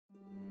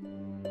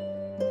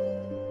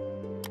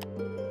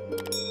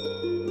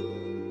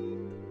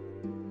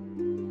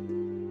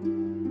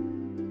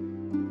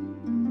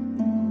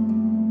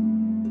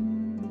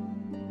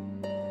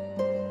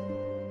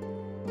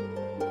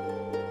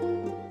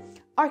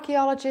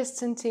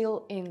Archaeologists in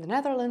Tiel in the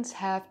Netherlands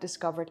have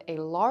discovered a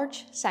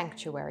large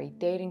sanctuary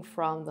dating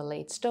from the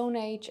late Stone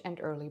Age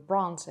and early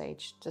Bronze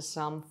Age to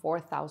some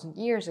 4,000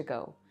 years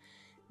ago.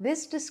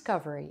 This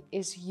discovery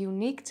is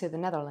unique to the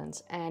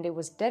Netherlands and it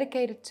was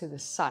dedicated to the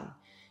sun,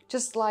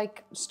 just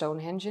like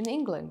Stonehenge in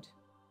England.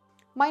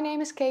 My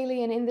name is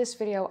Kaylee and in this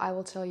video I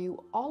will tell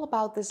you all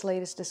about this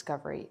latest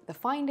discovery, the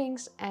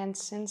findings, and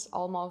since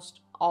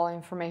almost all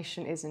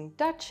information is in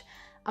Dutch,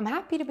 I'm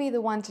happy to be the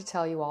one to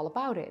tell you all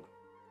about it.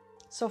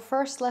 So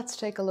first let's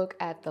take a look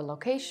at the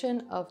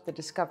location of the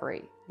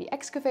discovery. The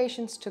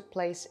excavations took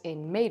place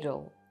in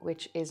Medel,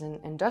 which is an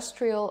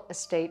industrial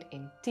estate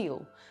in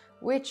Tiel,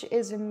 which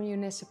is a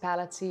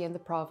municipality in the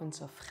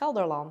province of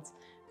Gelderland,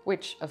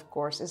 which of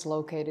course is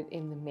located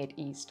in the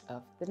mid-east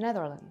of the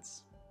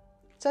Netherlands.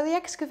 So the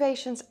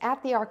excavations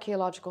at the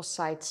archaeological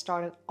site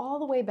started all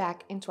the way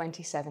back in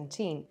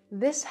 2017.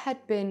 This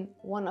had been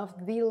one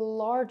of the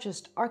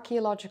largest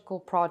archaeological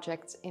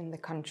projects in the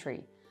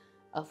country.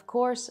 Of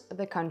course,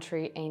 the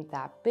country ain't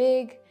that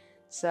big,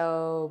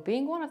 so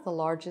being one of the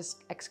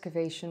largest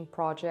excavation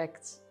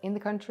projects in the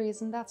country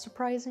isn't that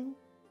surprising.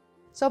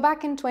 So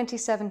back in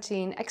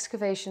 2017,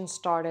 excavations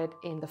started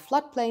in the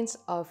floodplains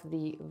of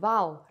the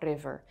Waal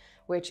River,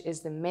 which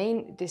is the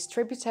main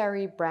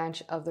distributary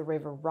branch of the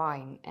River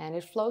Rhine, and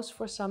it flows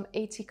for some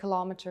 80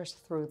 kilometers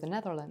through the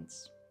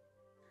Netherlands.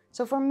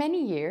 So for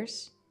many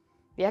years,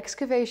 the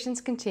excavations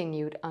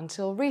continued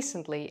until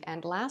recently,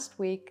 and last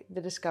week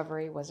the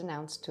discovery was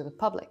announced to the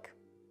public.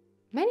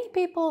 Many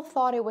people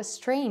thought it was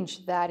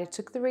strange that it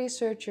took the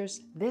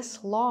researchers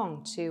this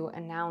long to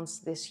announce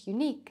this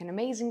unique and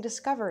amazing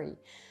discovery,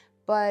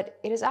 but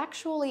it is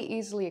actually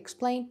easily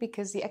explained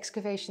because the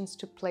excavations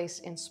took place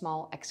in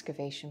small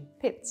excavation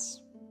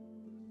pits.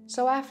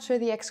 So after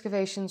the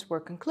excavations were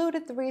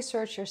concluded, the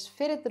researchers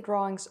fitted the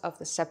drawings of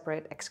the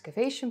separate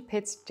excavation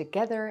pits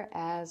together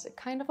as a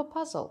kind of a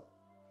puzzle.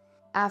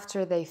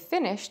 After they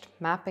finished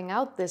mapping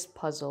out this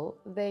puzzle,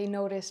 they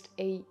noticed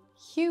a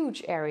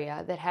huge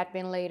area that had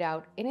been laid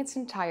out in its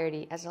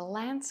entirety as a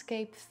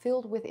landscape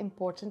filled with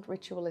important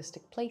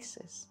ritualistic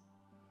places.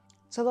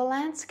 So the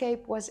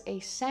landscape was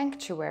a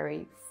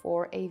sanctuary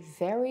for a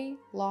very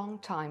long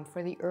time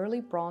for the early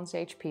Bronze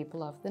Age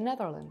people of the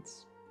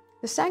Netherlands.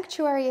 The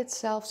sanctuary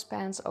itself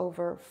spans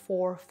over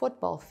 4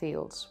 football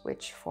fields,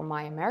 which for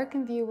my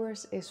American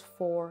viewers is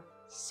 4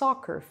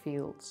 soccer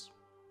fields.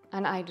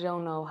 And I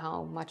don't know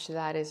how much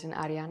that is in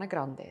Ariana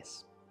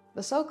Grande's.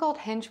 The so-called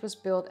henge was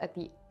built at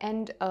the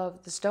end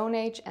of the Stone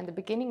Age and the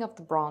beginning of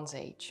the Bronze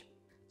Age.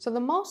 So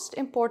the most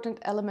important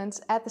elements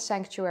at the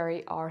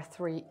sanctuary are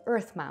 3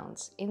 earth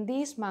mounds. In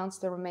these mounds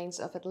the remains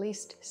of at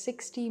least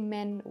 60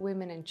 men,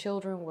 women and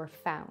children were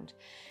found.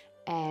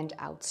 And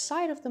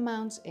outside of the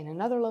mounds, in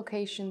another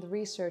location, the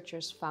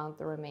researchers found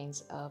the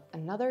remains of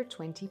another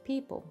 20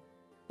 people.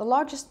 The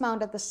largest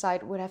mound at the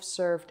site would have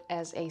served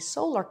as a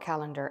solar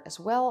calendar as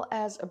well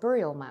as a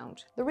burial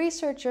mound. The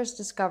researchers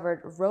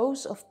discovered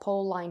rows of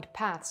pole-lined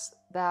paths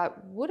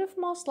that would have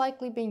most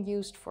likely been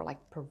used for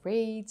like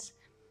parades,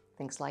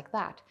 things like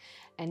that.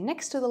 And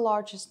next to the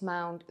largest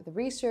mound, the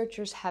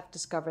researchers have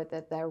discovered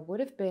that there would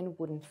have been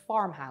wooden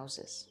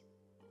farmhouses.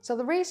 So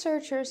the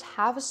researchers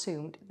have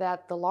assumed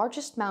that the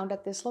largest mound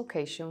at this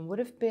location would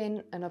have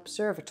been an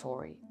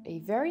observatory, a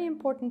very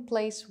important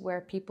place where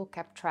people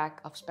kept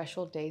track of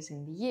special days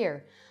in the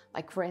year,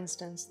 like for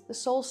instance the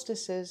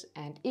solstices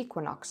and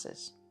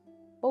equinoxes.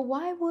 But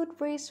why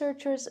would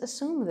researchers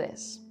assume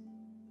this?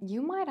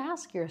 You might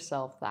ask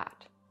yourself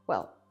that.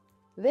 Well,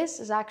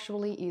 this is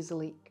actually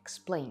easily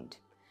explained.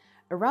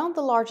 Around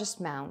the largest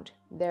mound,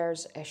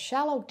 there's a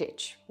shallow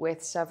ditch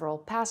with several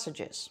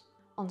passages.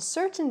 On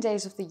certain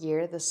days of the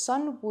year, the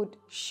sun would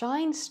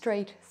shine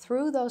straight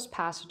through those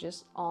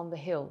passages on the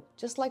hill,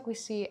 just like we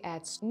see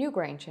at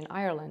Newgrange in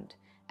Ireland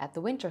at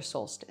the winter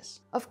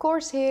solstice. Of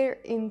course, here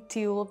in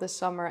Tiel, the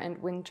summer and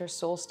winter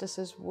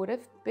solstices would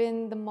have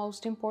been the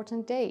most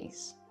important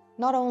days.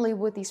 Not only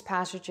would these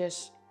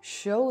passages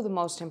show the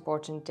most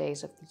important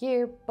days of the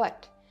year,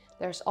 but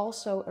there's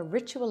also a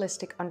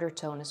ritualistic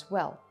undertone as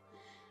well.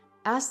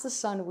 As the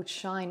sun would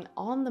shine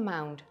on the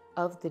mound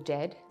of the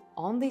dead,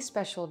 on these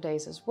special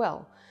days as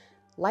well,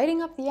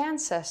 lighting up the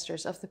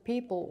ancestors of the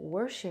people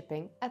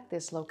worshipping at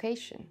this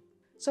location.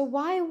 So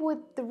why would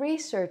the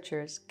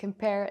researchers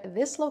compare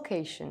this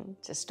location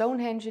to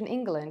Stonehenge in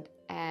England,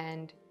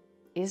 and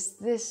is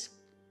this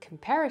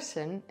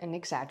comparison an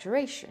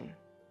exaggeration?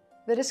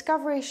 The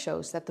discovery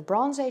shows that the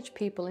Bronze Age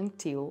people in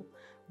Tiel,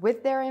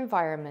 with their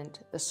environment,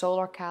 the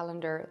solar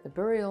calendar, the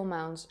burial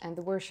mounds and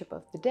the worship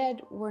of the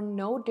dead, were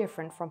no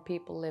different from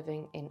people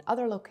living in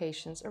other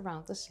locations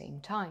around the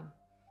same time.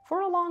 For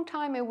a long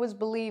time it was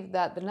believed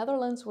that the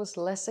Netherlands was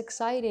less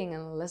exciting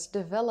and less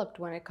developed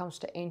when it comes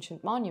to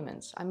ancient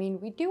monuments. I mean,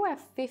 we do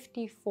have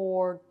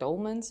 54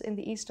 dolmens in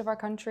the east of our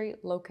country,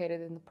 located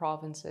in the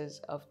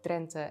provinces of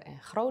Drenthe and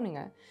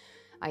Groningen.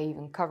 I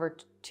even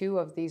covered 2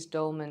 of these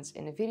dolmens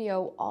in a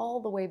video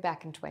all the way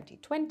back in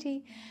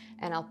 2020,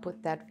 and I'll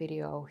put that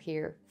video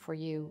here for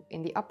you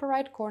in the upper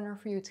right corner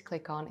for you to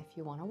click on if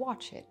you want to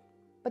watch it.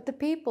 But the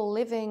people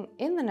living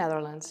in the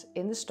Netherlands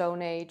in the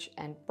Stone Age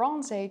and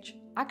Bronze Age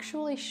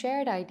actually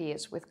shared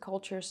ideas with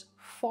cultures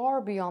far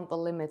beyond the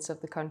limits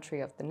of the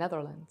country of the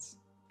Netherlands.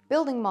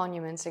 Building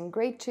monuments and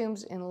great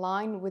tombs in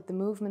line with the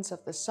movements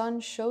of the sun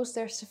shows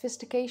their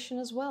sophistication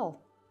as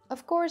well.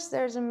 Of course,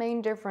 there's a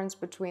main difference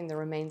between the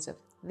remains of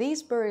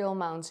these burial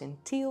mounds in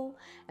Tiel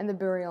and the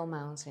burial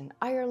mounds in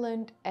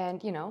Ireland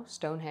and,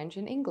 Stonehenge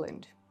in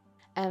England.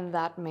 And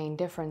that main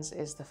difference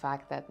is the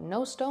fact that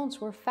no stones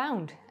were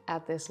found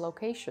at this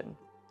location.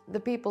 The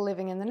people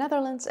living in the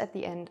Netherlands at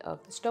the end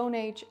of the Stone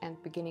Age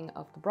and beginning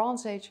of the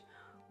Bronze Age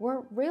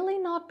were really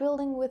not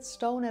building with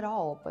stone at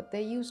all, but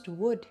they used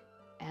wood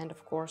and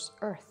of course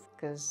earth,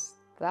 because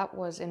that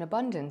was in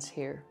abundance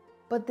here.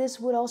 But this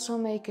would also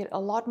make it a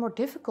lot more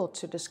difficult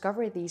to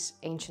discover these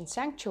ancient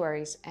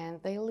sanctuaries, and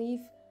they leave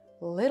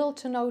little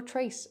to no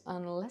trace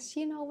unless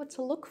you know what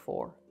to look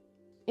for.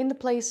 In the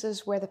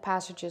places where the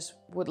passages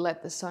would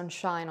let the sun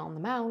shine on the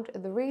mound,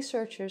 the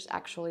researchers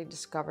actually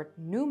discovered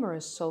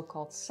numerous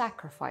so-called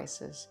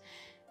sacrifices.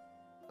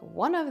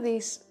 One of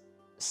these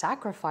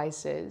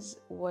sacrifices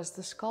was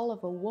the skull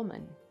of a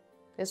woman.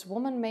 This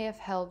woman may have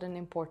held an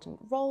important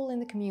role in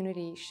the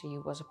community she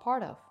was a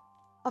part of.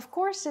 Of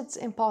course, it's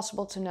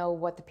impossible to know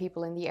what the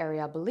people in the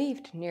area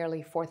believed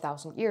nearly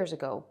 4,000 years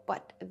ago,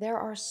 but there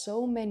are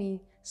so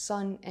many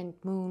sun and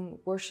moon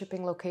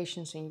worshipping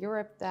locations in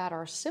Europe that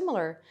are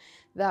similar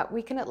that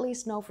we can at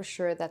least know for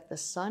sure that the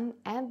sun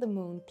and the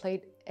moon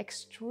played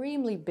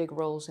extremely big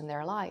roles in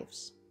their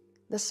lives.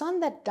 The sun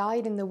that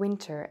died in the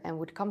winter and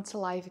would come to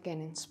life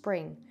again in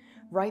spring,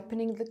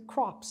 ripening the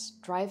crops,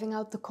 driving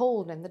out the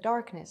cold and the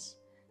darkness.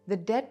 The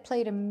dead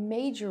played a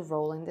major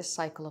role in this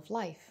cycle of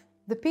life.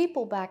 The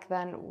people back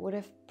then would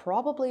have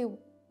probably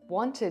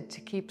wanted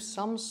to keep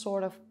some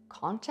sort of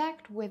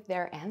contact with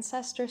their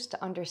ancestors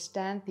to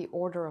understand the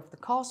order of the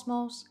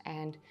cosmos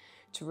and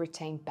to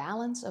retain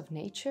balance of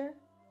nature.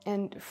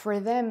 And for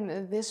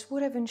them, this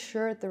would have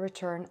ensured the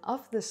return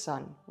of the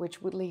sun,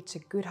 which would lead to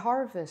good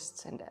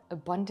harvests and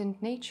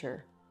abundant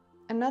nature.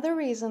 Another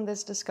reason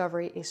this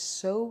discovery is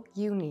so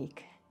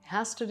unique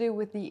has to do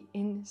with the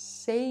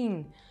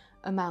insane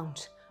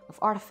amount of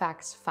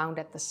artifacts found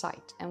at the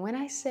site. And when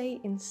I say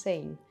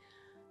insane,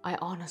 I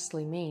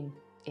honestly mean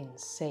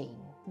insane.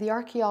 The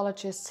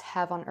archaeologists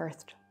have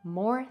unearthed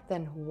more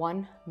than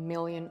 1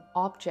 million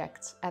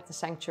objects at the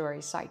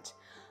sanctuary site.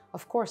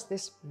 Of course,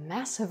 this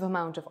massive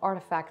amount of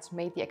artifacts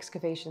made the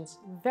excavations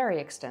very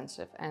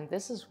extensive, and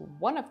this is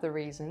one of the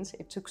reasons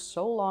it took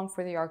so long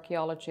for the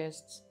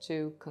archaeologists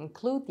to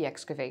conclude the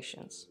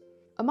excavations.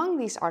 Among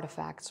these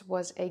artifacts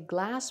was a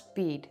glass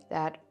bead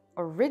that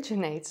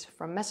originates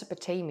from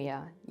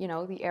Mesopotamia,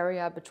 the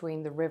area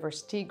between the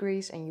rivers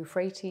Tigris and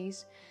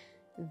Euphrates.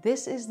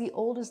 This is the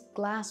oldest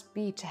glass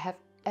bead to have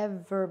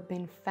ever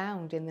been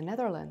found in the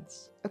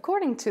Netherlands.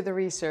 According to the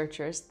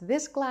researchers,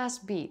 this glass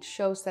bead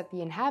shows that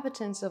the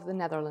inhabitants of the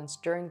Netherlands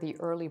during the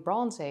early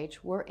Bronze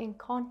Age were in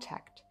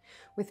contact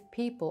with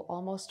people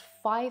almost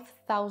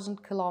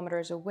 5,000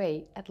 kilometers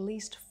away at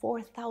least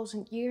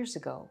 4,000 years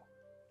ago,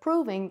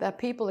 proving that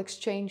people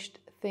exchanged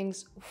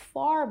things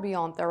far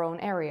beyond their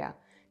own area,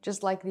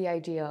 just like the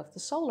idea of the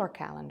solar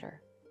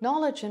calendar.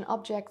 Knowledge and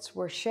objects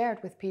were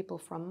shared with people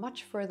from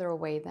much further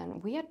away than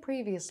we had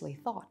previously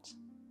thought.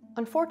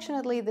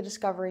 Unfortunately, the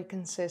discovery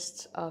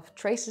consists of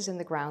traces in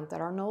the ground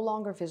that are no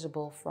longer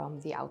visible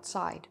from the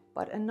outside,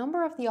 but a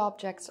number of the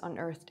objects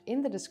unearthed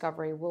in the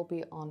discovery will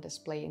be on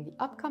display in the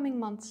upcoming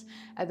months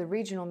at the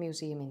Regional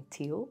Museum in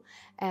Tiel,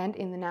 and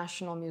in the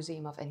National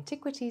Museum of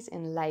Antiquities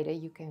in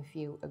Leiden you can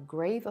view a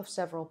grave of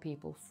several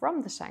people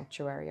from the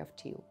sanctuary of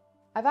Tiel.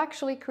 I've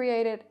actually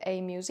created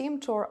a museum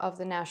tour of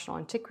the National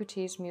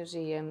Antiquities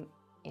Museum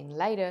in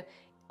Leiden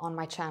on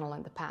my channel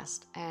in the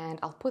past, and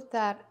I'll put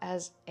that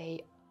as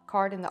a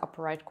card in the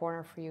upper right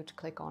corner for you to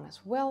click on as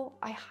well.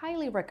 I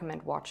highly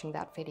recommend watching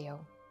that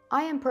video.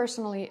 I am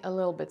personally a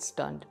little bit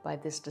stunned by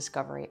this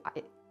discovery.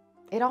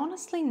 It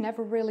honestly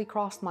never really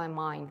crossed my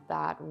mind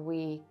that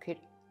we could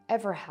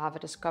ever have a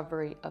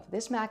discovery of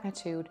this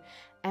magnitude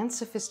and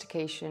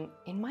sophistication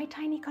in my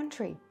tiny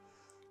country.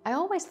 I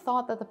always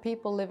thought that the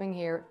people living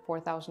here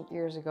 4,000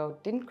 years ago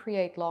didn't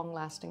create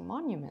long-lasting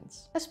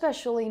monuments,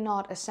 especially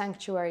not a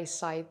sanctuary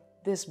site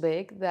this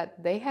big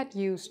that they had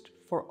used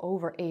for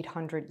over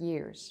 800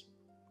 years.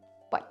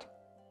 But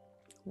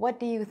what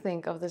do you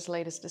think of this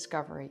latest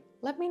discovery?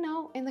 Let me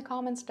know in the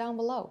comments down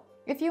below.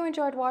 If you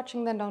enjoyed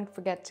watching, then don't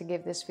forget to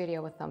give this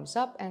video a thumbs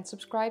up and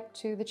subscribe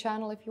to the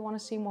channel if you want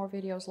to see more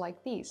videos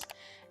like these.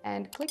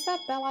 And click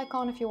that bell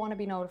icon if you want to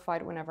be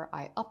notified whenever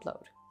I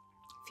upload.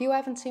 If you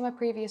haven't seen my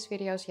previous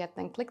videos yet,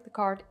 then click the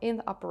card in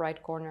the upper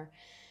right corner,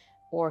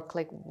 or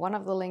click one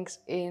of the links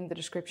in the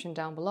description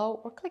down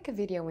below, or click a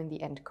video in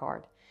the end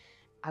card.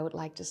 I would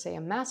like to say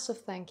a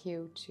massive thank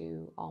you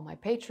to all my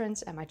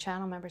patrons and my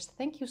channel members.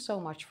 Thank you so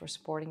much for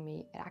supporting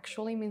me. It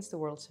actually means the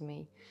world to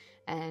me,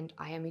 and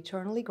I am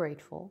eternally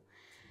grateful.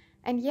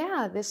 And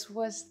yeah, this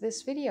was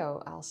this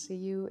video. I'll see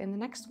you in the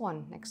next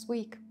one next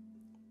week.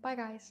 Bye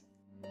guys.